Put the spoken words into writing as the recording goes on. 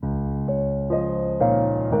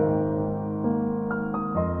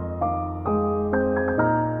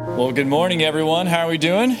Well, good morning, everyone. How are we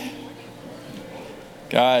doing?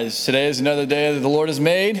 Guys, today is another day that the Lord has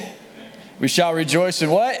made. We shall rejoice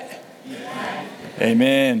in what?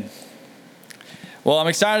 Amen. Well, I'm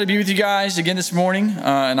excited to be with you guys again this morning,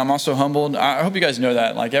 and I'm also humbled. I hope you guys know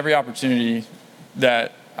that, like, every opportunity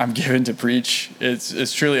that I'm given to preach,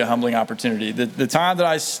 it's truly a humbling opportunity. The time that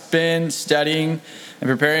I spend studying and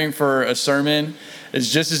preparing for a sermon is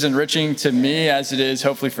just as enriching to me as it is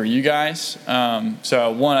hopefully for you guys.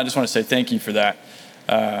 So one, I just want to say thank you for that,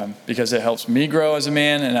 because it helps me grow as a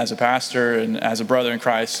man and as a pastor and as a brother in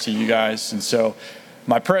Christ to you guys. And so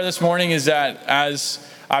my prayer this morning is that as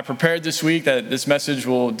I prepared this week, that this message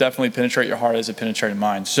will definitely penetrate your heart as it penetrated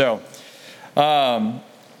mine. So,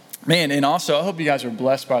 and also I hope you guys were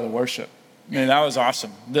blessed by the worship. Man, that was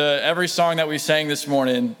awesome. Every song that we sang this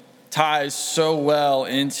morning ties so well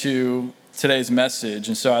into today's message.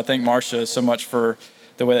 And so I thank Marcia so much for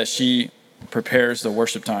the way that she prepares the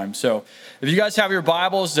worship time. So if you guys have your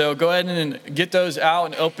Bibles, though, go ahead and get those out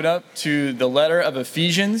and open up to the letter of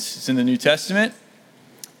Ephesians. It's in the New Testament.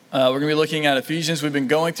 We're going to be looking at Ephesians. We've been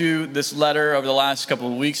going through this letter over the last couple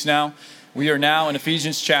of weeks now. We are now in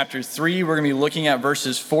Ephesians chapter 3. We're going to be looking at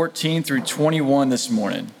verses 14 through 21 this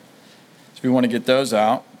morning. So we want to get those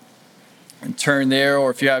out and turn there, or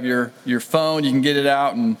if you have your phone, you can get it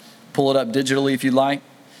out and pull it up digitally if you'd like.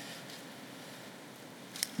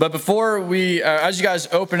 But before we, as you guys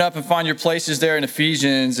open up and find your places there in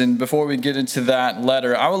Ephesians, and before we get into that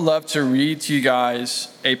letter, I would love to read to you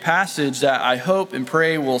guys a passage that I hope and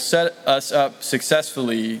pray will set us up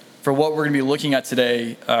successfully for what we're going to be looking at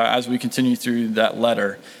today as we continue through that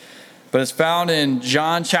letter. But it's found in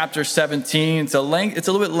John chapter 17. It's a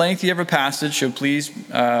little bit lengthy of a passage, so please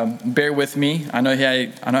bear with me. I know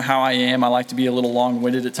how I am. I like to be a little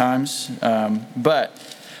long-winded at times. But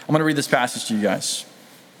I'm going to read this passage to you guys.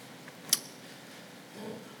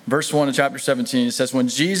 Verse 1 of chapter 17, it says, "When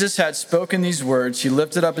Jesus had spoken these words, he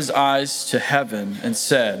lifted up his eyes to heaven and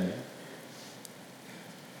said,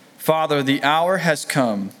 'Father, the hour has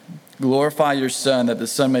come. Glorify your Son, that the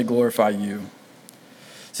Son may glorify you.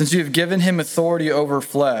 Since you have given him authority over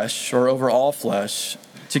flesh, or over all flesh,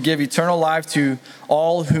 to give eternal life to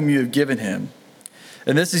all whom you have given him.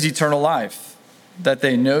 And this is eternal life, that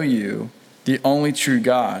they know you, the only true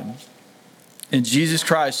God, and Jesus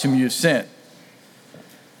Christ whom you have sent.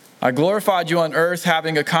 I glorified you on earth,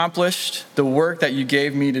 having accomplished the work that you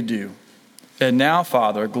gave me to do. And now,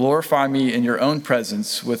 Father, glorify me in your own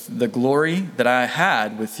presence with the glory that I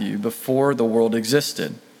had with you before the world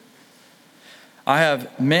existed. I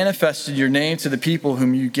have manifested your name to the people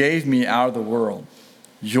whom you gave me out of the world.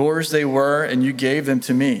 Yours they were, and you gave them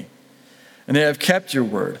to me. And they have kept your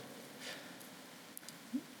word.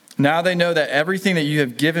 Now they know that everything that you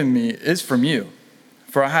have given me is from you.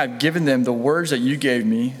 For I have given them the words that you gave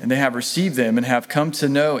me, and they have received them and have come to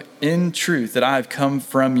know in truth that I have come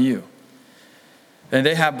from you. And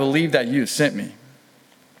they have believed that you have sent me.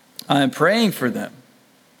 I am praying for them.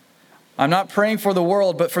 I'm not praying for the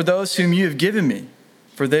world, but for those whom you have given me,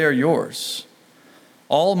 for they are yours.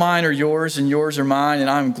 All mine are yours, and yours are mine, and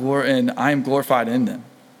I am glorified in them.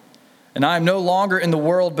 And I am no longer in the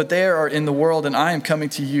world, but they are in the world, and I am coming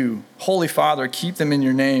to you. Holy Father, keep them in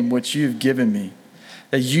your name, which you have given me,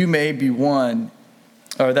 that you may be one,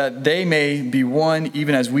 or that they may be one,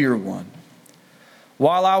 even as we are one.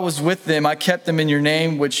 While I was with them, I kept them in your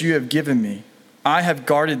name, which you have given me. I have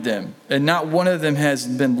guarded them, and not one of them has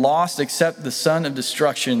been lost except the son of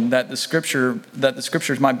destruction, that the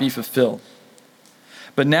scriptures might be fulfilled.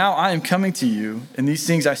 But now I am coming to you, and these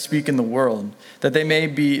things I speak in the world, that they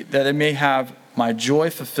may have my joy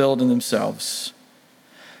fulfilled in themselves.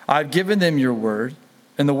 I have given them your word,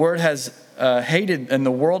 and the world has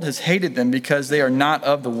hated them because they are not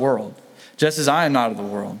of the world, just as I am not of the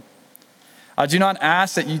world. I do not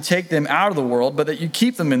ask that you take them out of the world, but that you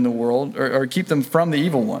keep them in the world, or keep them from the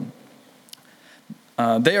evil one.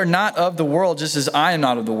 They are not of the world, just as I am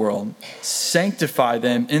not of the world. Sanctify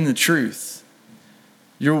them in the truth.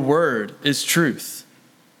 Your word is truth.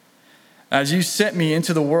 As you sent me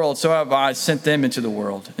into the world, so have I sent them into the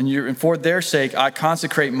world. And for their sake, I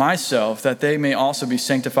consecrate myself, that they may also be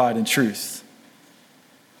sanctified in truth.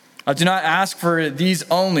 I do not ask for these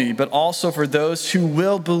only, but also for those who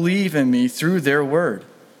will believe in me through their word,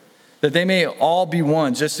 that they may all be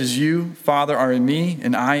one, just as you, Father, are in me,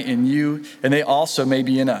 and I in you, and they also may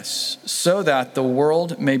be in us, so that the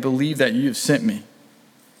world may believe that you have sent me.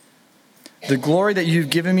 The glory that you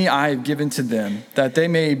have given me, I have given to them, that they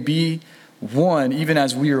may be one, even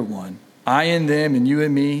as we are one. I in them, and you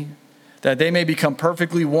in me, that they may become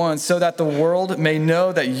perfectly one, so that the world may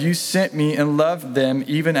know that you sent me and loved them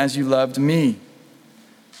even as you loved me.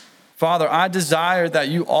 Father, I desire that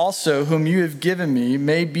you also, whom you have given me,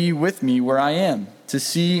 may be with me where I am, to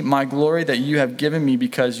see my glory that you have given me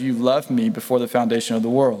because you loved me before the foundation of the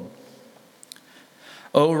world.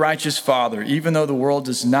 O righteous Father, even though the world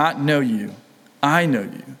does not know you, I know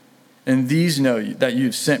you, and these know you, that you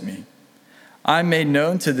have sent me. I made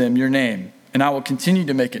known to them your name, and I will continue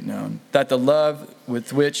to make it known, that the love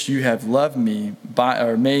with which you have loved me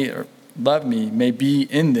may be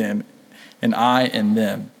in them, and I in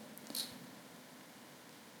them.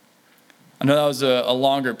 I know that was a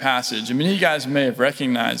longer passage, and many of you guys may have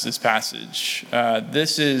recognized this passage.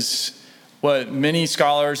 This is what many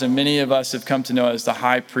scholars and many of us have come to know as the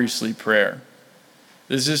high priestly prayer.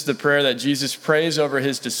 This is the prayer that Jesus prays over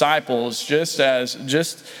his disciples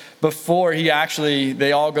just before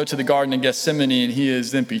they all go to the Garden of Gethsemane, and he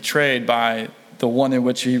is then betrayed by the one in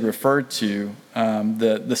which he referred to,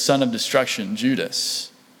 the son of destruction, Judas.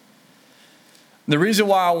 The reason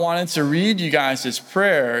why I wanted to read you guys this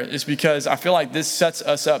prayer is because I feel like this sets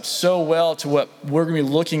us up so well to what we're going to be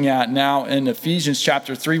looking at now in Ephesians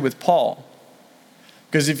chapter 3 with Paul.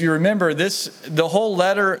 Because if you remember, the whole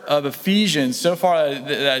letter of Ephesians so far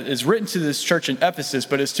that is written to this church in Ephesus,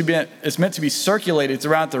 but it's meant to be circulated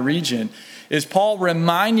throughout the region, is Paul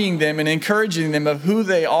reminding them and encouraging them of who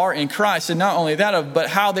they are in Christ, and not only that, but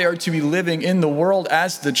how they are to be living in the world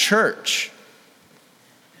as the church.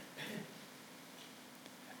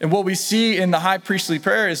 And what we see in the high priestly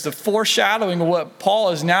prayer is the foreshadowing of what Paul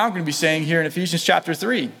is now going to be saying here in Ephesians chapter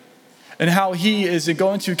 3. And how he is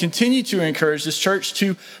going to continue to encourage this church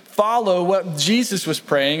to follow what Jesus was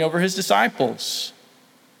praying over his disciples.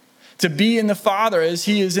 To be in the Father as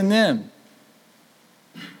he is in them.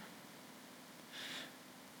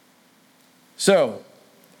 So,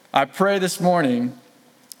 I pray this morning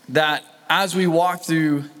that as we walk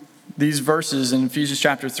through these verses in Ephesians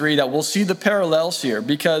chapter 3, that we'll see the parallels here.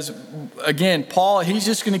 Because, again, Paul, he's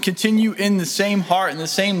just going to continue in the same heart and the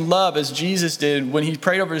same love as Jesus did when he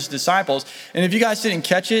prayed over his disciples. And if you guys didn't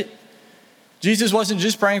catch it, Jesus wasn't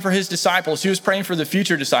just praying for his disciples. He was praying for the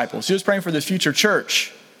future disciples. He was praying for the future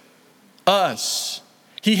church. Us.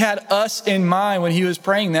 He had us in mind when he was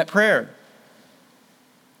praying that prayer.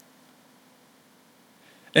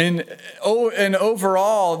 And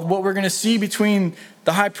overall, what we're going to see between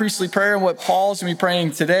the high priestly prayer and what Paul's going to be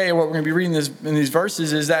praying today, and what we're going to be reading in these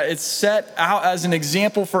verses, is that it's set out as an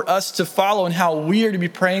example for us to follow in how we are to be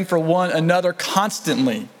praying for one another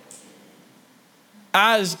constantly.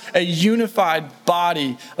 As a unified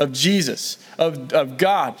body of Jesus, of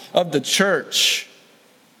God, of the church,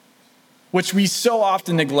 which we so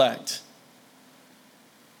often neglect.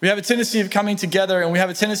 We have a tendency of coming together, and we have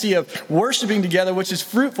a tendency of worshiping together, which is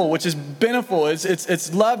fruitful, which is beneficial,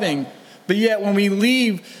 it's loving. But yet when we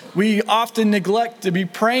leave, we often neglect to be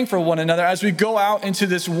praying for one another as we go out into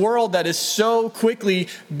this world that is so quickly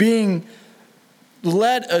being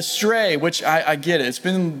led astray, which I get it. It's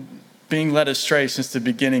been being led astray since the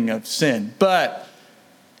beginning of sin. But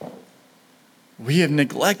we have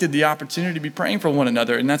neglected the opportunity to be praying for one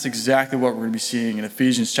another, and that's exactly what we're going to be seeing in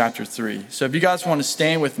Ephesians chapter 3. So if you guys want to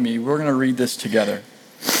stand with me, we're going to read this together.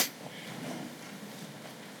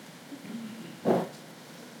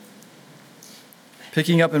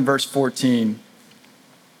 Picking up in verse 14,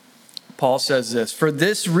 Paul says this: "For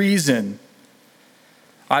this reason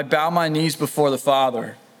I bow my knees before the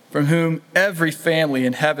Father, from whom every family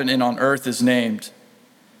in heaven and on earth is named,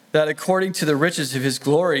 that according to the riches of his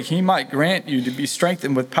glory, he might grant you to be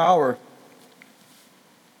strengthened with power."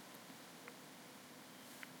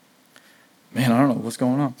 Man, I don't know what's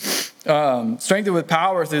going on. "Strengthened with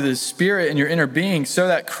power through the Spirit in your inner being, so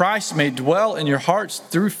that Christ may dwell in your hearts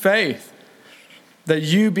through faith, that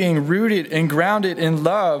you, being rooted and grounded in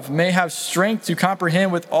love, may have strength to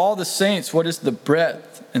comprehend with all the saints what is the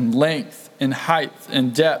breadth and length and height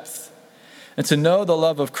and depth, and to know the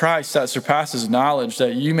love of Christ that surpasses knowledge,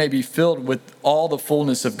 that you may be filled with all the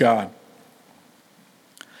fullness of God.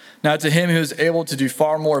 Now to him who is able to do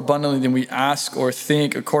far more abundantly than we ask or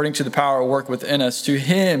think, according to the power at work within us, to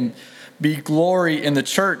him be glory in the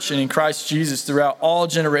church and in Christ Jesus throughout all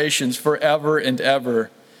generations, forever and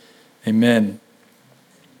ever. Amen."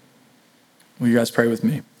 Will you guys pray with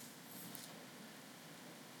me?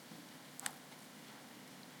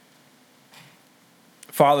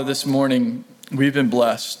 Father, this morning we've been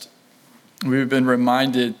blessed. We've been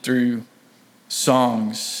reminded through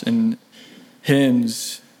songs and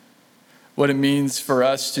hymns what it means for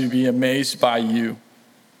us to be amazed by you.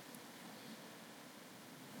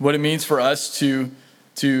 What it means for us to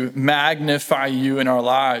magnify you in our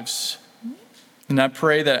lives. And I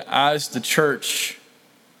pray that as the church,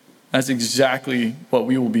 that's exactly what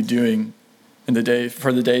we will be doing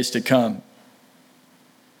for the days to come.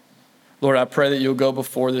 Lord, I pray that you'll go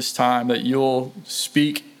before this time, that you'll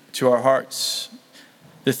speak to our hearts,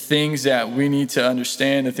 the things that we need to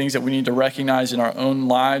understand, the things that we need to recognize in our own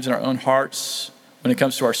lives, in our own hearts, when it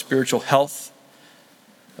comes to our spiritual health,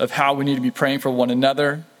 of how we need to be praying for one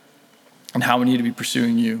another, and how we need to be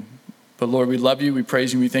pursuing you. But Lord, we love you, we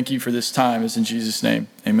praise you, we thank you for this time. It's in Jesus' name,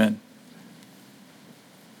 amen.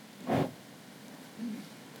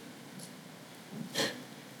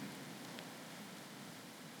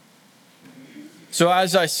 So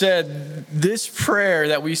as I said, this prayer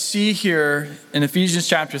that we see here in Ephesians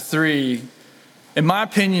chapter 3, in my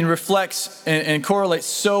opinion, reflects and correlates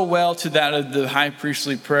so well to that of the high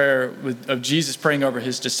priestly prayer of Jesus praying over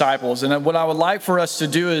his disciples. And what I would like for us to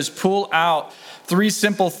do is pull out 3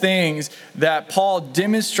 simple things that Paul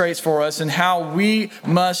demonstrates for us and how we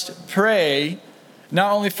must pray,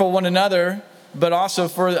 not only for one another, but also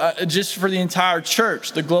for just for the entire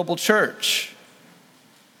church, the global church.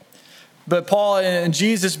 But Paul and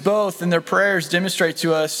Jesus both in their prayers demonstrate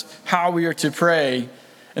to us how we are to pray.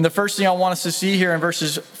 And the first thing I want us to see here in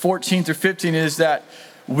verses 14 through 15 is that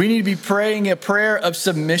we need to be praying a prayer of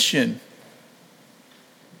submission.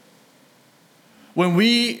 When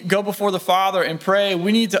we go before the Father and pray,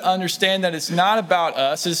 we need to understand that it's not about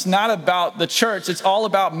us. It's not about the church. It's all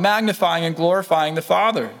about magnifying and glorifying the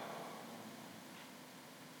Father.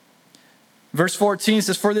 Verse 14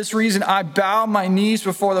 says, "For this reason I bow my knees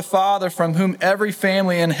before the Father, from whom every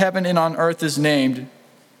family in heaven and on earth is named."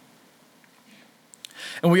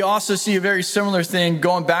 And we also see a very similar thing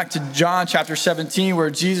going back to John chapter 17, where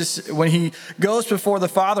Jesus, when he goes before the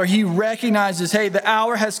Father, he recognizes, hey, the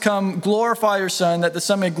hour has come, glorify your Son, that the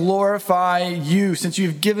Son may glorify you, since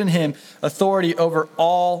you've given him authority over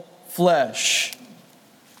all flesh.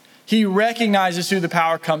 He recognizes who the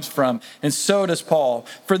power comes from, and so does Paul.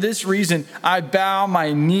 For this reason, I bow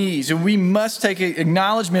my knees. And we must take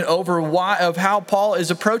acknowledgement over of how Paul is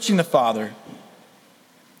approaching the Father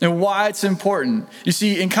and why it's important. You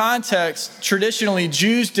see, in context, traditionally,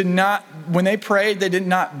 Jews did not, when they prayed, they did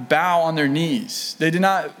not bow on their knees. They did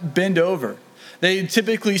not bend over. They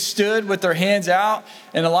typically stood with their hands out.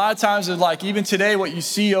 And a lot of times, like even today, what you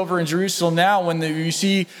see over in Jerusalem now, when you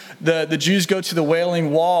see the Jews go to the Wailing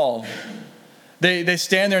Wall, they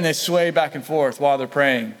stand there and they sway back and forth while they're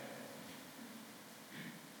praying.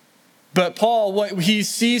 But Paul, what he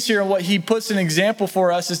sees here and what he puts an example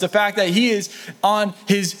for us is the fact that he is on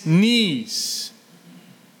his knees.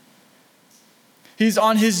 He's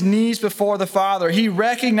on his knees before the Father. He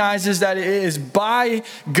recognizes that it is by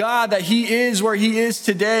God that he is where he is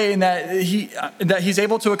today, and that he's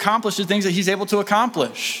able to accomplish the things that he's able to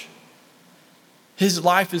accomplish. His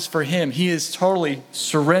life is for him. He is totally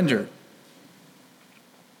surrendered.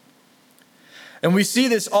 And we see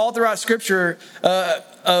this all throughout Scripture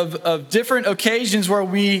of different occasions where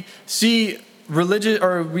we see religious,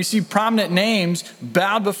 or we see prominent names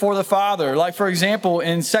bowed before the Father. Like, for example,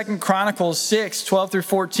 in 2 Chronicles 6, 12 through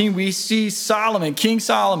 14, we see Solomon, King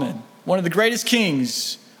Solomon, one of the greatest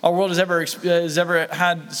kings our world has ever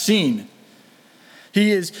had seen.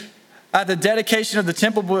 He is at the dedication of the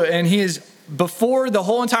temple, and he is before the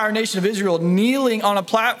whole entire nation of Israel, kneeling on a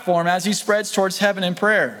platform as he spreads towards heaven in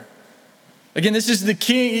prayer. Again, this is the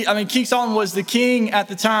king. King Solomon was the king at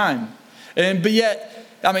the time. But yet,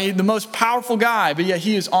 the most powerful guy, but yet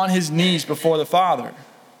he is on his knees before the Father.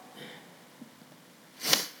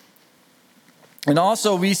 And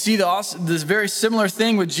also we see this very similar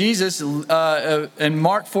thing with Jesus in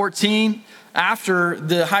Mark 14. After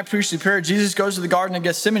the high priestly prayer, Jesus goes to the Garden of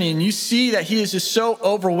Gethsemane, and you see that he is just so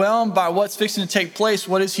overwhelmed by what's fixing to take place.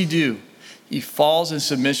 What does he do? He falls in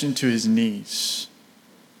submission to his knees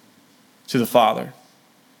to the Father.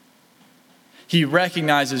 He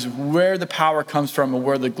recognizes where the power comes from and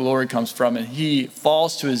where the glory comes from. And he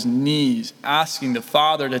falls to his knees, asking the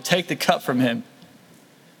Father to take the cup from him.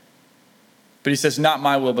 But he says, not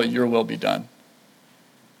my will, but your will be done.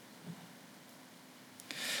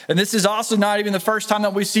 And this is also not even the first time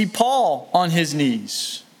that we see Paul on his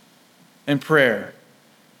knees in prayer,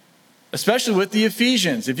 especially with the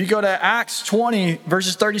Ephesians. If you go to Acts 20,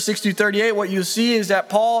 verses 36 through 38, what you'll see is that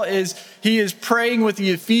Paul is praying with the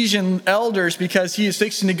Ephesian elders because he is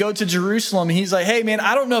fixing to go to Jerusalem. And he's like, hey, man,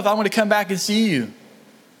 I don't know if I'm going to come back and see you.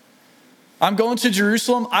 I'm going to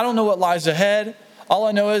Jerusalem. I don't know what lies ahead. All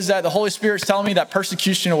I know is that the Holy Spirit's telling me that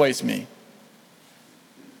persecution awaits me.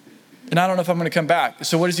 And I don't know if I'm going to come back.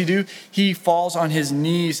 So what does he do? He falls on his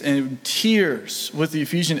knees and in tears with the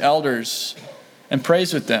Ephesian elders and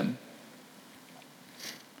prays with them.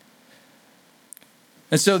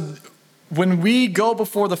 And so when we go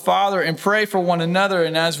before the Father and pray for one another,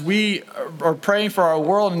 and as we are praying for our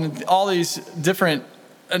world and all these different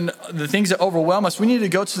and the things that overwhelm us, we need to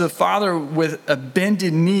go to the Father with a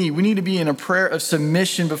bended knee. We need to be in a prayer of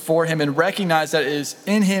submission before him and recognize that it is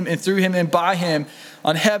in him and through him and by him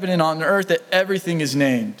on heaven and on earth that everything is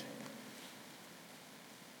named.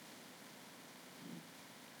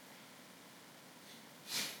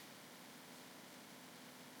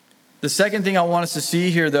 The second thing I want us to see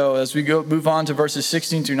here, though, as we move on to verses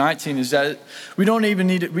 16 through 19, is that we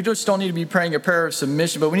just don't need to be praying a prayer of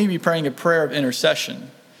submission, but we need to be praying a prayer of intercession.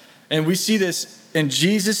 And we see this in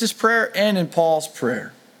Jesus' prayer and in Paul's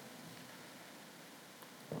prayer.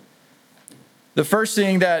 The first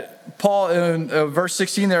thing that Paul, in verse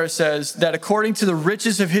 16 there, says that according to the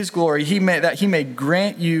riches of his glory, he may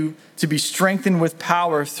grant you to be strengthened with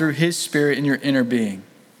power through his Spirit in your inner being.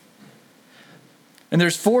 And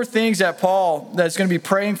there's four things that Paul that's going to be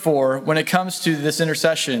praying for when it comes to this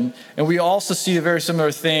intercession. And we also see a very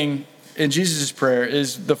similar thing in Jesus' prayer.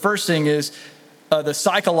 Is the first thing is the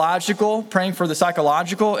psychological, praying for the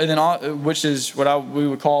psychological, and then which is what we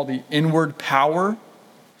would call the inward power.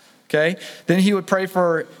 Okay? Then he would pray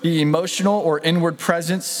for the emotional or inward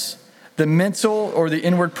presence, the mental or the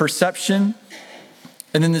inward perception,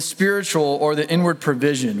 and then the spiritual or the inward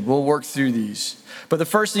provision. We'll work through these. But the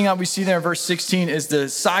first thing that we see there in verse 16 is the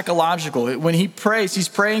psychological. When he prays, he's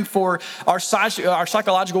praying for our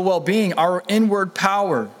psychological well-being, our inward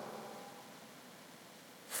power.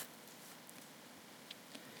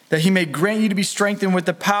 That he may grant you to be strengthened with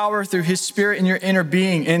the power through his Spirit in your inner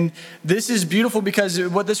being. And this is beautiful because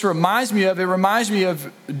what this reminds me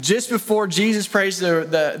of just before Jesus prays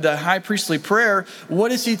the high priestly prayer, what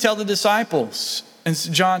does he tell the disciples? In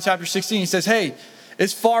John chapter 16, he says, hey,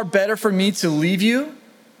 it's far better for me to leave you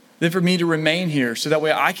than for me to remain here, so that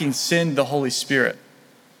way I can send the Holy Spirit.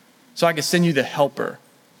 So I can send you the helper.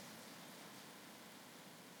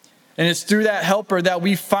 And it's through that helper that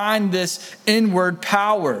we find this inward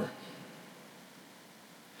power.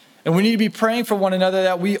 And we need to be praying for one another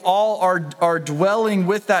that we all are dwelling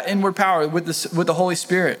with that inward power, with the Holy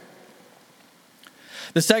Spirit.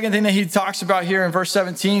 The second thing that he talks about here in verse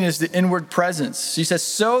 17 is the inward presence. He says,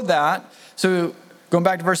 so going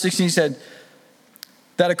back to verse 16, he said,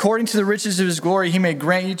 that according to the riches of his glory, he may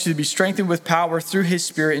grant you to be strengthened with power through his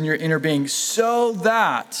Spirit in your inner being, so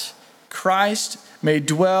that Christ may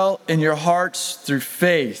dwell in your hearts through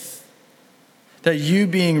faith, that you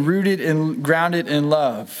being rooted and grounded in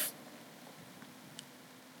love.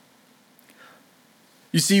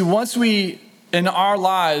 You see, once we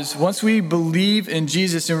believe in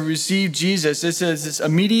Jesus and we receive Jesus, this is this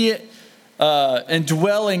immediate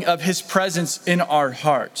indwelling of his presence in our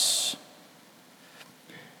hearts.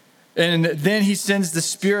 And then he sends the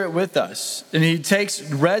Spirit with us, and he takes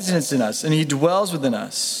residence in us, and he dwells within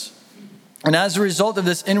us. And as a result of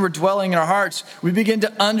this inward dwelling in our hearts, we begin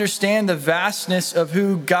to understand the vastness of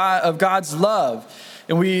God's love.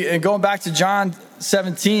 And going back to John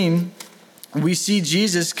 17, we see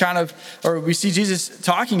Jesus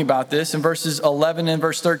talking about this in verses 11 and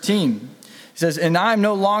verse 13. He says, and I am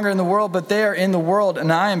no longer in the world, but they are in the world,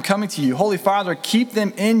 and I am coming to you. Holy Father, keep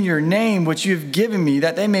them in your name, which you have given me,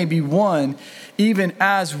 that they may be one, even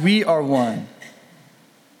as we are one.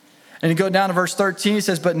 And you go down to verse 13, he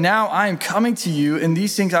says, but now I am coming to you, and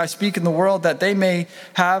these things I speak in the world, that they may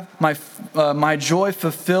have my joy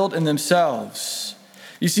fulfilled in themselves.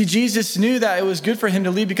 You see, Jesus knew that it was good for him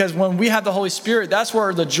to leave, because when we have the Holy Spirit, that's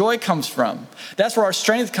where the joy comes from. That's where our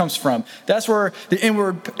strength comes from. That's where the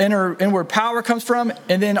inward power comes from,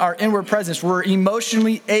 and then our inward presence. We're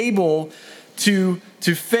emotionally able to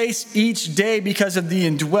face each day because of the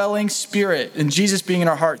indwelling Spirit and Jesus being in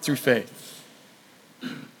our heart through faith.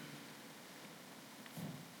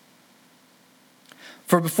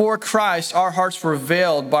 For before Christ, our hearts were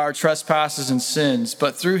veiled by our trespasses and sins,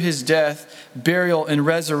 but through his death, burial, and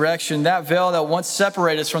resurrection, that veil that once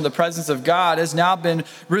separated us from the presence of God has now been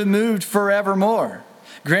removed forevermore,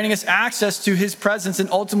 granting us access to his presence and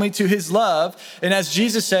ultimately to his love. And as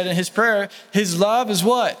Jesus said in his prayer, his love is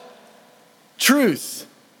what? Truth.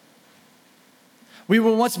 We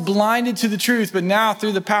were once blinded to the truth, but now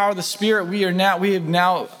through the power of the Spirit, we have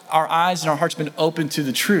now our eyes and our hearts been opened to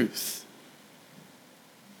the truth.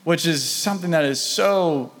 Which is something that is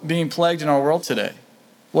so being plagued in our world today.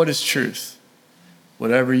 What is truth?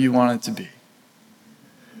 Whatever you want it to be.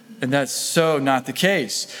 And that's so not the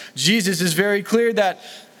case. Jesus is very clear that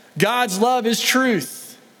God's love is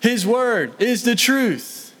truth. His word is the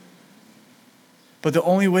truth. But the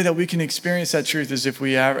only way that we can experience that truth is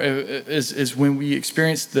when we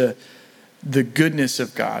experience the goodness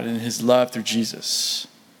of God and his love through Jesus.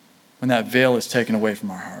 when that veil is taken away from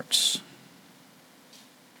our hearts.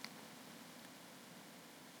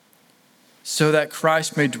 So that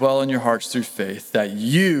Christ may dwell in your hearts through faith, that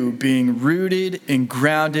you, being rooted and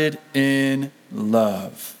grounded in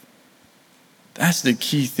love. That's the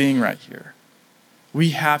key thing right here.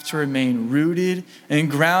 We have to remain rooted and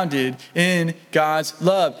grounded in God's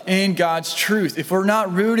love, in God's truth. If we're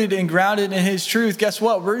not rooted and grounded in his truth, guess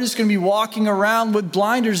what? We're just going to be walking around with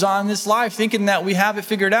blinders on in this life, thinking that we have it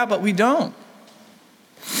figured out, but we don't.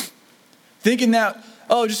 Thinking that,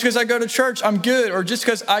 oh, just because I go to church, I'm good. Or just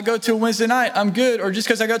because I go to a Wednesday night, I'm good. Or just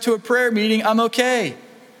because I go to a prayer meeting, I'm okay.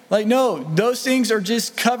 Like, no, those things are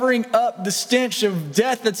just covering up the stench of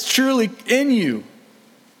death that's truly in you.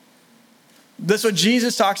 That's what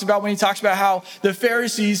Jesus talks about when he talks about how the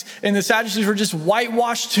Pharisees and the Sadducees were just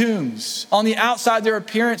whitewashed tombs. On the outside, their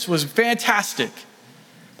appearance was fantastic.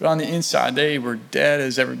 But on the inside, they were dead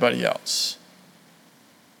as everybody else.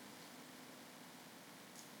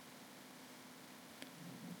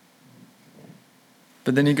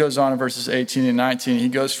 But then he goes on in verses 18 and 19. He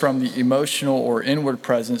goes from the emotional or inward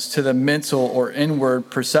presence to the mental or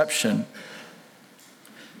inward perception.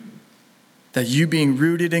 That you, being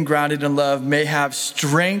rooted and grounded in love, may have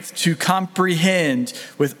strength to comprehend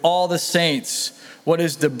with all the saints what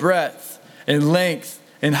is the breadth and length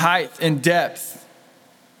and height and depth.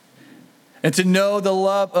 And to know the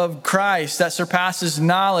love of Christ that surpasses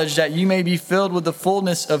knowledge, that you may be filled with the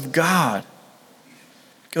fullness of God.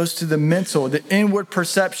 It goes to the mental, the inward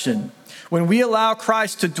perception. When we allow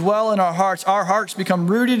Christ to dwell in our hearts become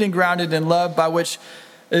rooted and grounded in love by which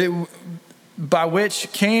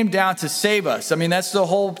came down to save us. I mean, that's the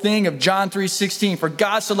whole thing of John 3:16. For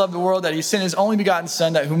God so loved the world that he sent his only begotten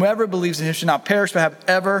Son, that whomever believes in him should not perish but have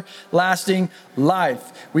everlasting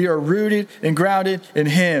life. We are rooted and grounded in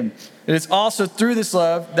him. It is also through this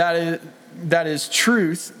love that is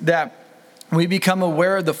truth that we become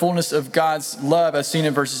aware of the fullness of God's love as seen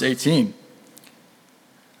in verses 18.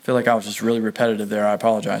 I feel like I was just really repetitive there. I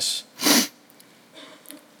apologize.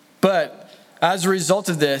 But as a result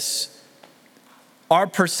of this, our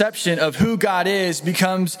perception of who God is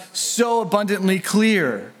becomes so abundantly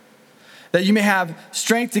clear that you may have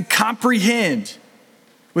strength to comprehend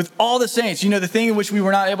with all the saints. You know, the thing in which we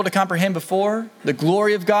were not able to comprehend before, the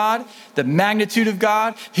glory of God, the magnitude of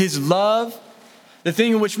God, his love, the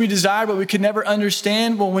thing in which we desired but we could never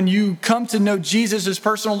understand. Well, when you come to know Jesus as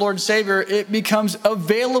personal Lord and Savior, it becomes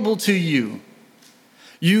available to you.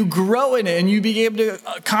 You grow in it and you be able to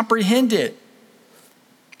comprehend it.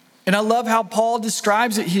 And I love how Paul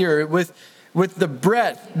describes it here with the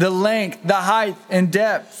breadth, the length, the height, and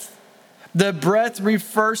depth. The breadth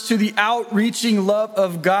refers to the outreaching love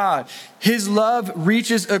of God. His love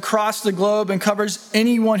reaches across the globe and covers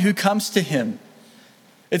anyone who comes to him.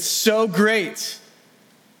 It's so great.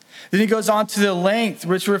 Then he goes on to the length,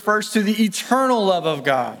 which refers to the eternal love of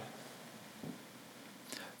God.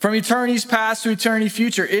 From eternity's past to eternity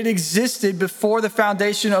future, it existed before the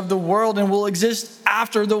foundation of the world and will exist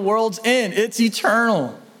after the world's end. It's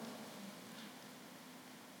eternal.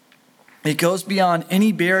 It goes beyond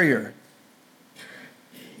any barrier.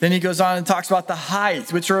 Then he goes on and talks about the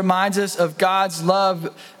height, which reminds us of God's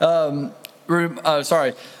love, of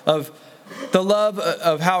the love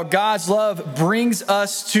of how God's love brings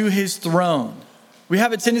us to his throne. We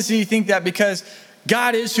have a tendency to think that because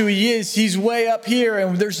God is who he is, he's way up here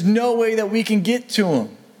and there's no way that we can get to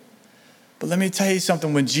him. But let me tell you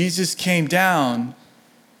something. When Jesus came down,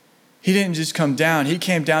 he didn't just come down. He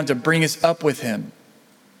came down to bring us up with him.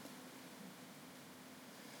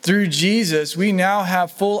 Through Jesus, we now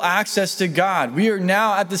have full access to God. We are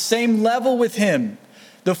now at the same level with him.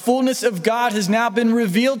 The fullness of God has now been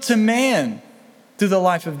revealed to man through the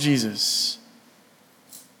life of Jesus.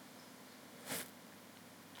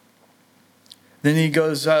 Then he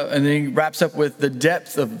goes up and then he wraps up with the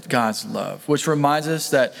depth of God's love, which reminds us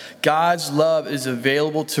that God's love is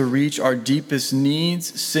available to reach our deepest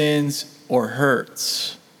needs, sins, or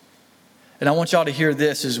hurts. And I want y'all to hear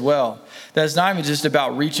this as well. That it's not even just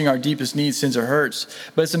about reaching our deepest needs, sins, or hurts,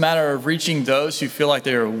 but it's a matter of reaching those who feel like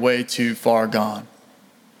they are way too far gone.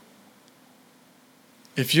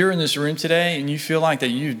 If you're in this room today and you feel like that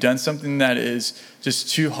you've done something that is just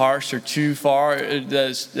too harsh or too far,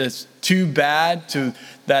 that's too bad,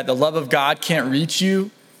 that the love of God can't reach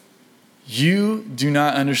you, you do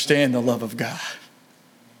not understand the love of God.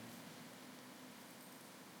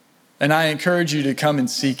 And I encourage you to come and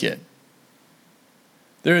seek it.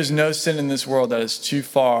 There is no sin in this world that is too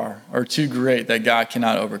far or too great that God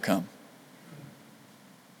cannot overcome.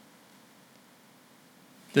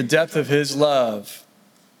 The depth of his love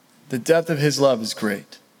is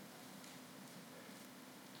great.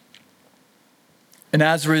 And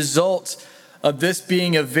as a result of this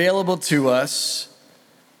being available to us,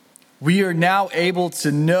 we are now able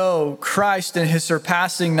to know Christ and his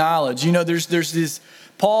surpassing knowledge. You know, there's this,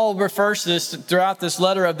 Paul refers to this throughout this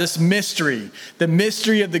letter of this mystery, the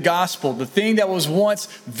mystery of the gospel. The thing that was once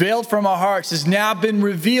veiled from our hearts has now been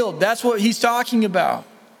revealed. That's what he's talking about.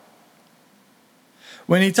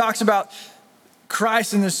 When he talks about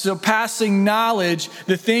Christ and the surpassing knowledge,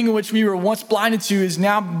 the thing in which we were once blinded to is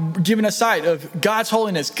now given a sight of God's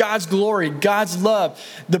holiness, God's glory, God's love,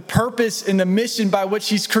 the purpose and the mission by which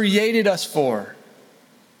he's created us for.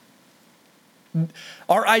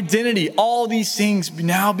 Our identity, all these things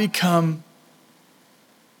now become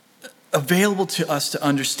available to us to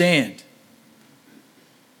understand.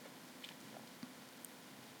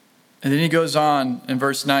 And then he goes on in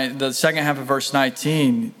verse 9, the second half of verse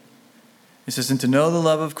 19. It says, and to know the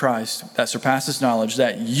love of Christ that surpasses knowledge,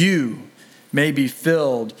 that you may be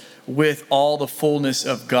filled with all the fullness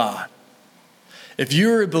of God. If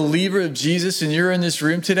you're a believer of Jesus and you're in this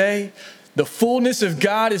room today, the fullness of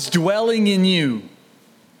God is dwelling in you.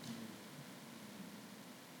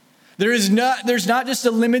 There's not just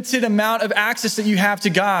a limited amount of access that you have to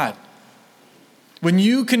God. When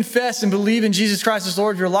you confess and believe in Jesus Christ as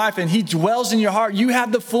Lord of your life and he dwells in your heart, you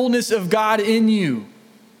have the fullness of God in you.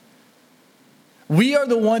 We are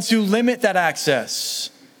the ones who limit that access.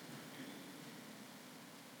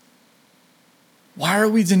 Why are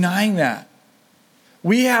we denying that?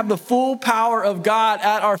 We have the full power of God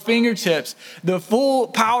at our fingertips, the full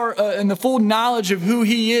power and the full knowledge of who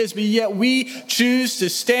he is, but yet we choose to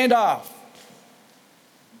stand off.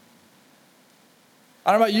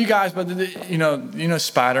 I don't know about you guys, but you know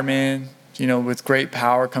Spider-Man, with great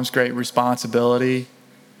power comes great responsibility.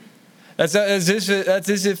 That's as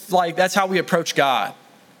if that's how we approach God.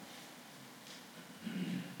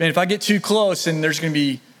 Man, if I get too close, and there's going to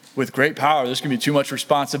be, with great power, there's going to be too much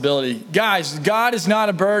responsibility. Guys, God is not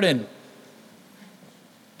a burden.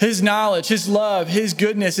 His knowledge, his love, his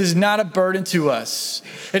goodness is not a burden to us.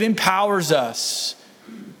 It empowers us.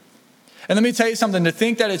 And let me tell you something, to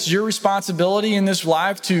think that it's your responsibility in this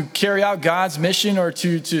life to carry out God's mission or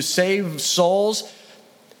to save souls,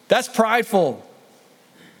 that's prideful.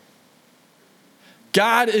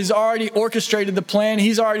 God has already orchestrated the plan.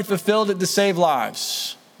 He's already fulfilled it to save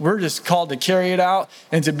lives. We're just called to carry it out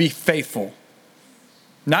and to be faithful.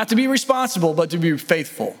 Not to be responsible, but to be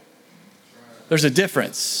faithful. There's a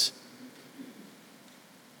difference.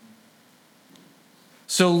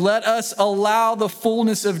 So let us allow the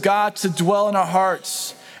fullness of God to dwell in our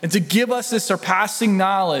hearts and to give us this surpassing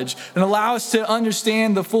knowledge and allow us to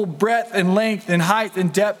understand the full breadth and length and height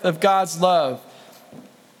and depth of God's love.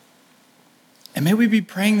 And may we be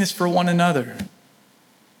praying this for one another.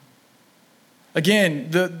 Again,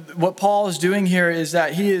 what Paul is doing here is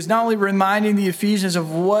that he is not only reminding the Ephesians of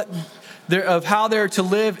how they're to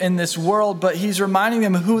live in this world, but he's reminding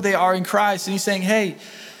them of who they are in Christ. And he's saying, hey,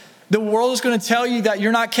 the world is going to tell you that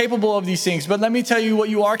you're not capable of these things, but let me tell you what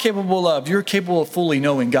you are capable of. You're capable of fully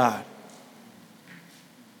knowing God.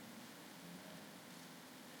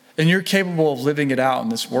 And you're capable of living it out in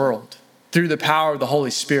this world through the power of the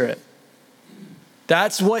Holy Spirit.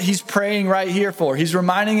 That's what he's praying right here for. He's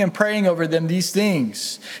reminding and praying over them these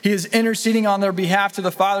things. He is interceding on their behalf to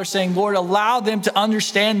the Father, saying, Lord, allow them to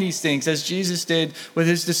understand these things as Jesus did with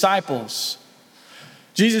his disciples.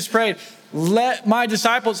 Jesus prayed, let my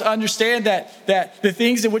disciples understand that the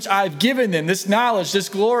things in which I've given them, this knowledge, this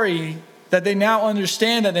glory that they now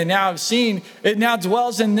understand, that they now have seen, it now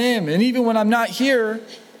dwells in them. And even when I'm not here,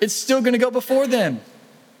 it's still going to go before them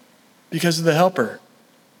because of the helper.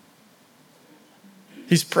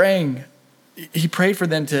 He's praying. He prayed for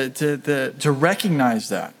them to recognize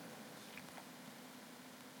that.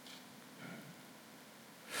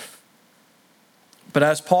 But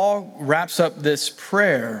as Paul wraps up this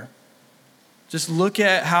prayer, just look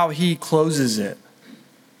at how he closes it.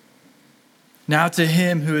 Now to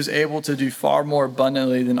him who is able to do far more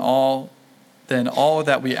abundantly than all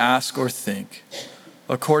that we ask or think,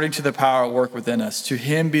 according to the power at work within us, to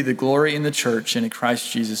him be the glory in the church and in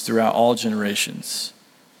Christ Jesus throughout all generations,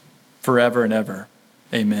 forever and ever.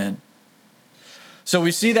 Amen. So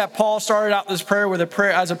we see that Paul started out this prayer with a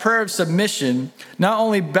prayer of submission, not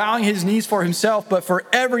only bowing his knees for himself, but for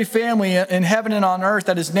every family in heaven and on earth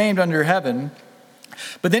that is named under heaven.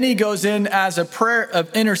 But then he goes in as a prayer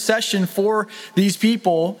of intercession for these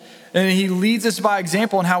people, and he leads us by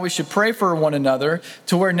example in how we should pray for one another,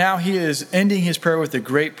 to where now he is ending his prayer with a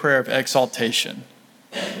great prayer of exaltation.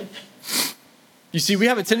 You see, we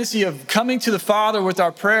have a tendency of coming to the Father with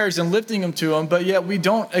our prayers and lifting them to him, but yet we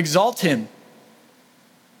don't exalt him.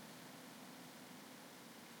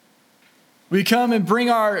 We come and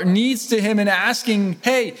bring our needs to him and asking,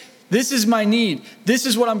 hey, this is my need. This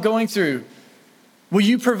is what I'm going through. Will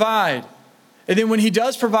you provide? And then when he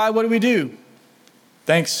does provide, what do?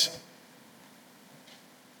 Thanks.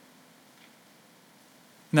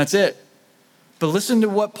 And that's it. But listen to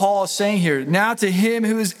what Paul is saying here. Now to him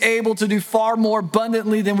who is able to do far more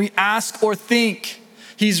abundantly than we ask or think.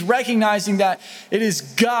 He's recognizing that it is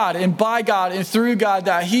God and by God and through God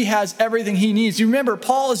that he has everything he needs. You remember,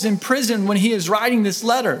 Paul is in prison when he is writing this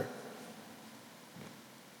letter.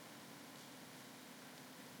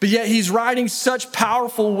 But yet he's writing such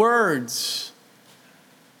powerful words.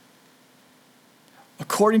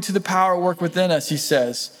 According to the power at work within us, he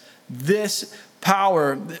says, this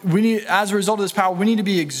power, as a result of this power, we need to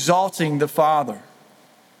be exalting the Father.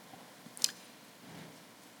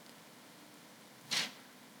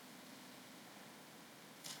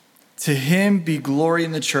 To him be glory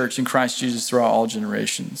in the church in Christ Jesus throughout all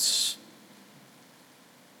generations.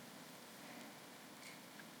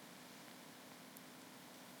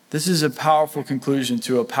 This is a powerful conclusion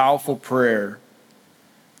to a powerful prayer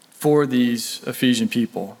for these Ephesian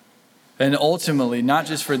people. And ultimately, not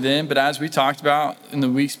just for them, but as we talked about in the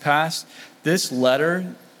weeks past, this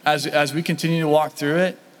letter, as we continue to walk through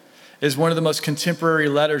it, is one of the most contemporary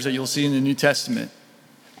letters that you'll see in the New Testament.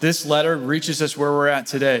 This letter reaches us where we're at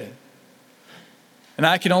today. And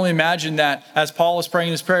I can only imagine that as Paul was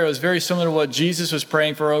praying this prayer, it was very similar to what Jesus was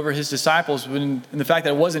praying for over his disciples. And the fact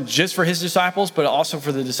that it wasn't just for his disciples, but also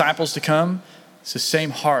for the disciples to come. It's the same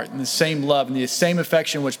heart and the same love and the same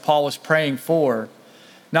affection which Paul was praying for,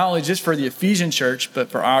 not only just for the Ephesian church, but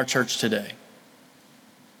for our church today.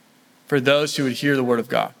 For those who would hear the word of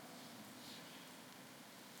God.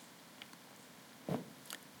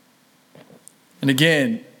 And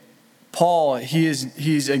again, Paul,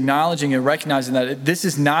 he's acknowledging and recognizing that this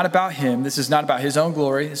is not about him. This is not about his own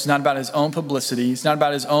glory. This is not about his own publicity. It's not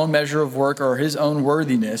about his own measure of work or his own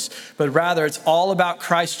worthiness, but rather it's all about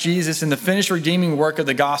Christ Jesus and the finished redeeming work of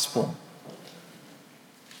the gospel.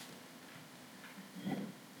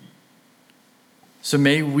 So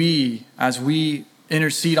may we, as we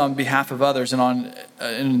intercede on behalf of others and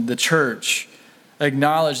in the church,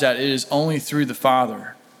 acknowledge that it is only through the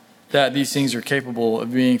Father that these things are capable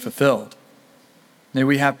of being fulfilled. May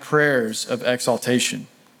we have prayers of exaltation.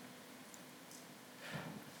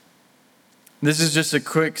 This is just a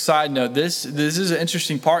quick side note. This is an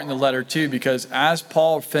interesting part in the letter too, because as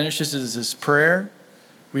Paul finishes his prayer,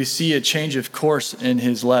 we see a change of course in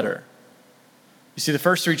his letter. You see, the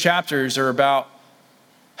first 3 chapters are about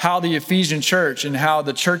how the Ephesian church and how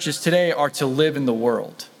the churches today are to live in the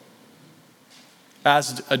world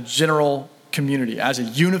as a general community, as a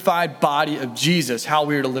unified body of Jesus, how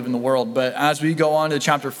we are to live in the world. But as we go on to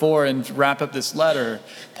chapter 4 and wrap up this letter,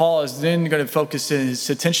 Paul is then going to focus his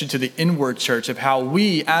attention to the inward church of how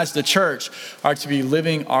we as the church are to be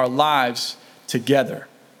living our lives together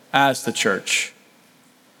as the church.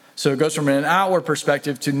 So it goes from an outward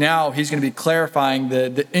perspective to now he's going to be clarifying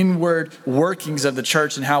the inward workings of the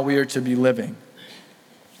church and how we are to be living.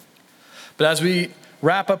 But as we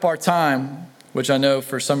wrap up our time, which I know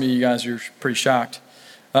for some of you guys, you're pretty shocked.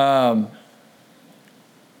 I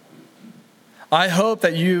hope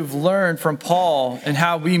that you've learned from Paul and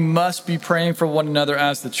how we must be praying for one another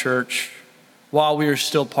as the church while we are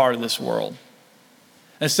still part of this world.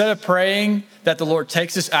 Instead of praying that the Lord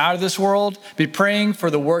takes us out of this world, be praying for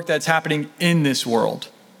the work that's happening in this world.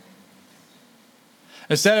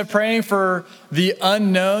 Instead of praying for the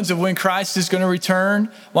unknowns of when Christ is going to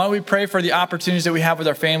return, why don't we pray for the opportunities that we have with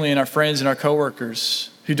our family and our friends and our coworkers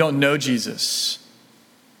who don't know Jesus?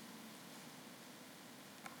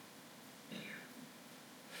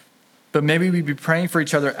 But maybe we'd be praying for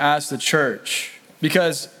each other as the church.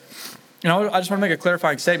 Because, I just want to make a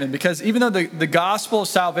clarifying statement. Because even though the gospel of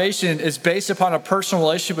salvation is based upon a personal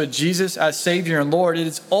relationship with Jesus as Savior and Lord, it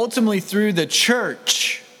is ultimately through the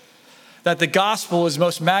church that the gospel is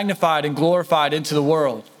most magnified and glorified into the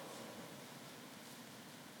world.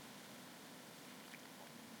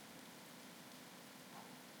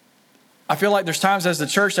 I feel like there's times as the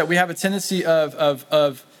church that we have a tendency of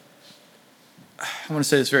I want to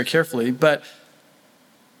say this very carefully, but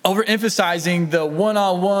overemphasizing the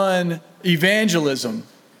one-on-one evangelism.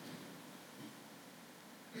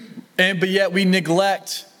 But yet we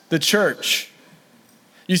neglect the church.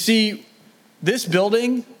 You see, this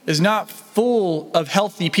building is not full of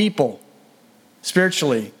healthy people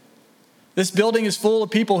spiritually. This building is full of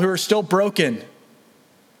people who are still broken,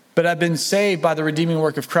 but have been saved by the redeeming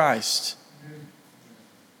work of Christ.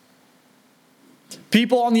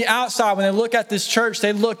 People on the outside, when they look at this church,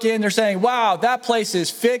 they look in, they're saying, wow, that place is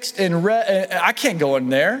fixed and I can't go in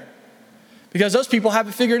there. because those people have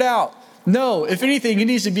it figured out. No, if anything, he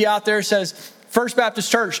needs to be out there that says First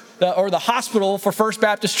Baptist Church or the hospital for First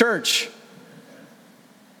Baptist Church.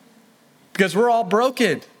 Because we're all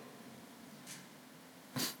broken.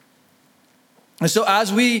 And so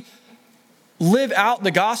as we live out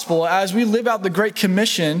the gospel, as we live out the Great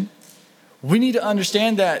Commission, we need to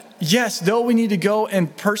understand that, yes, though we need to go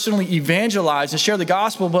and personally evangelize and share the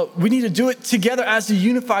gospel, but we need to do it together as a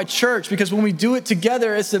unified church, because when we do it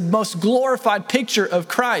together, it's the most glorified picture of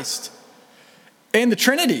Christ and the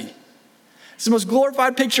Trinity. It's the most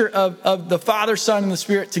glorified picture of the Father, Son, and the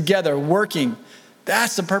Spirit together working.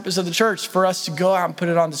 That's the purpose of the church, for us to go out and put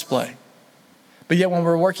it on display. But yet when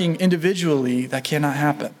we're working individually, that cannot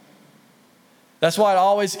happen. That's why it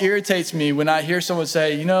always irritates me when I hear someone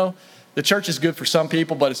say, you know, the church is good for some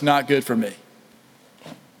people, but it's not good for me.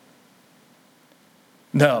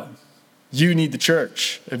 No, you need the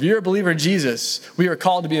church. If you're a believer in Jesus, we are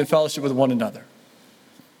called to be in fellowship with one another.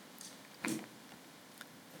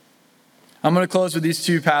 I'm going to close with these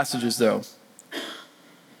two passages, though.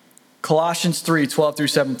 Colossians 3, 12 through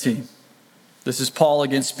 17. This is Paul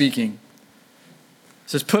again speaking. It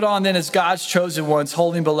says, put on then as God's chosen ones,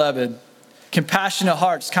 holy and beloved, compassionate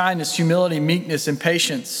hearts, kindness, humility, meekness, and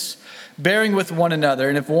patience, bearing with one another.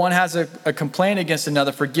 And if one has a complaint against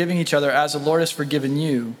another, forgiving each other as the Lord has forgiven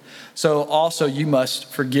you, so also you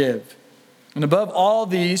must forgive. And above all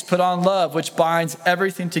these, put on love, which binds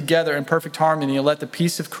everything together in perfect harmony, and let the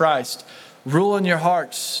peace of Christ rule in your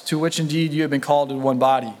hearts, to which indeed you have been called in one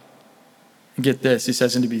body. And get this, he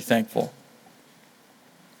says, and to be thankful.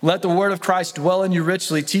 Let the word of Christ dwell in you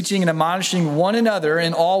richly, teaching and admonishing one another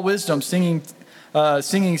in all wisdom, singing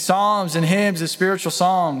psalms and hymns and spiritual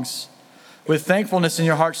songs with thankfulness in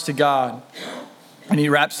your hearts to God. And he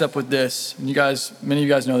wraps up with this. And many of you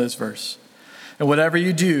guys know this verse. And whatever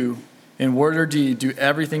you do, in word or deed, do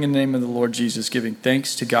everything in the name of the Lord Jesus, giving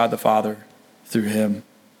thanks to God the Father through him.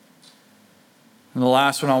 And the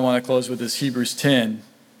last one I want to close with is Hebrews 10,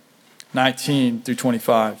 19 through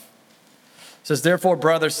 25. It says, therefore,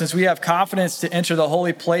 brothers, since we have confidence to enter the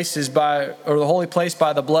holy place by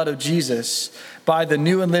the blood of Jesus, by the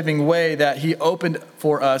new and living way that he opened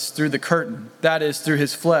for us through the curtain, that is, through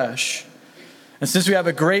his flesh. And since we have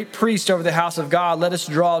a great priest over the house of God, let us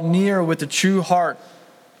draw near with a true heart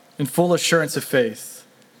in full assurance of faith,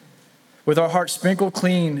 with our hearts sprinkled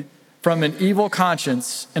clean from an evil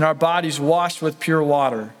conscience and our bodies washed with pure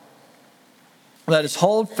water. Let us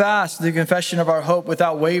hold fast the confession of our hope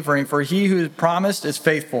without wavering, for he who has promised is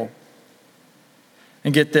faithful.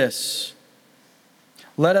 And get this,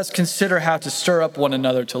 let us consider how to stir up one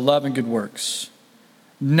another to love and good works,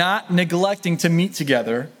 not neglecting to meet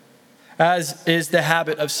together, as is the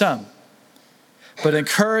habit of some, but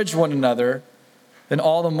encourage one another, and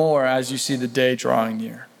all the more as you see the day drawing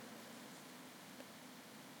near.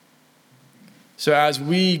 So as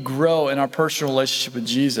we grow in our personal relationship with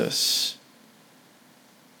Jesus,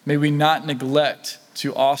 may we not neglect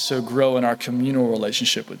to also grow in our communal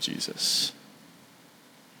relationship with Jesus,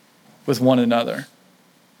 with one another,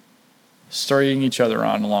 stirring each other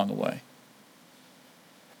on along the way.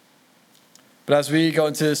 But as we go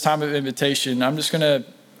into this time of invitation, I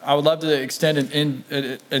would love to extend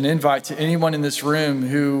an invite to anyone in this room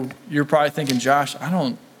who you're probably thinking, Josh,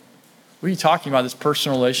 what are you talking about, this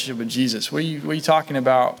personal relationship with Jesus? What are you talking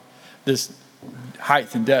about, this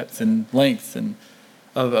height and depth and length and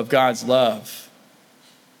of God's love?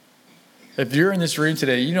 If you're in this room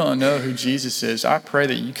today, you don't know who Jesus is, I pray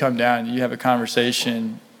that you come down and you have a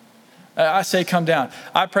conversation. I say come down.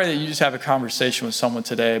 I pray that you just have a conversation with someone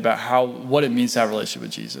today about what it means to have a relationship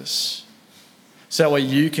with Jesus. So that way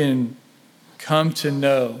you can come to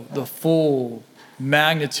know the full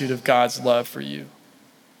magnitude of God's love for you.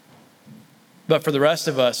 But for the rest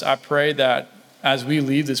of us, I pray that as we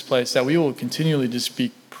leave this place, that we will continually just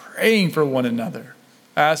be praying for one another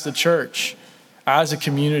as the church, as a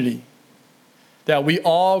community, that we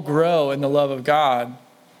all grow in the love of God,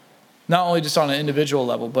 not only just on an individual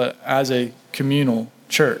level, but as a communal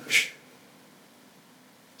church,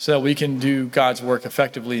 so that we can do God's work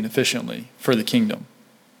effectively and efficiently for the kingdom.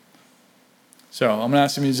 So I'm going to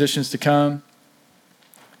ask the musicians to come.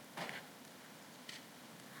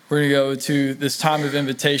 We're going to go to this time of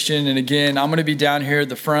invitation. And again, I'm going to be down here at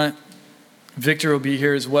the front. Victor will be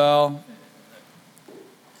here as well.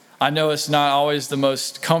 I know it's not always the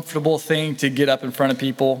most comfortable thing to get up in front of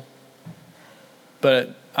people,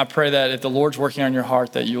 but I pray that if the Lord's working on your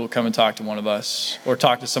heart, that you will come and talk to one of us or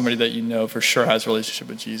talk to somebody that you know for sure has a relationship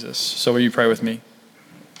with Jesus. So will you pray with me?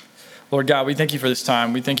 Lord God, we thank you for this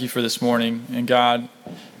time. We thank you for this morning. And God,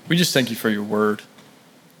 we just thank you for your word.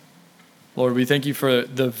 Lord, we thank you for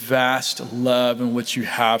the vast love in which you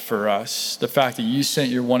have for us. The fact that you sent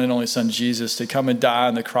your one and only son, Jesus, to come and die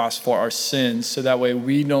on the cross for our sins, so that way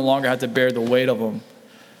we no longer have to bear the weight of them,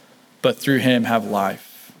 but through him have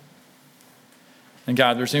life. And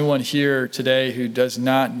God, if there's anyone here today who does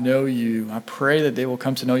not know you, I pray that they will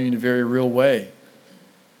come to know you in a very real way.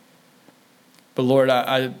 But Lord,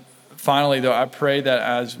 finally, though, I pray that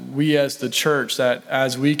as the church, that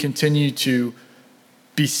as we continue to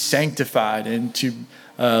be sanctified and to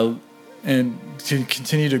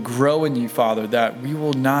continue to grow in you, Father, that we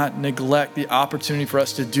will not neglect the opportunity for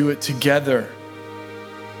us to do it together,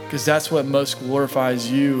 because that's what most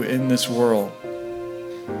glorifies you in this world.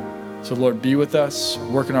 So Lord, be with us,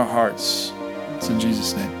 work in our hearts. It's in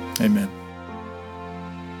Jesus' name, amen.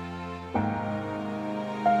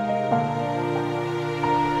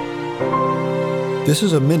 This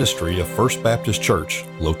is a ministry of First Baptist Church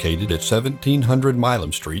located at 1700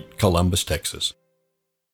 Milam Street, Columbus, Texas.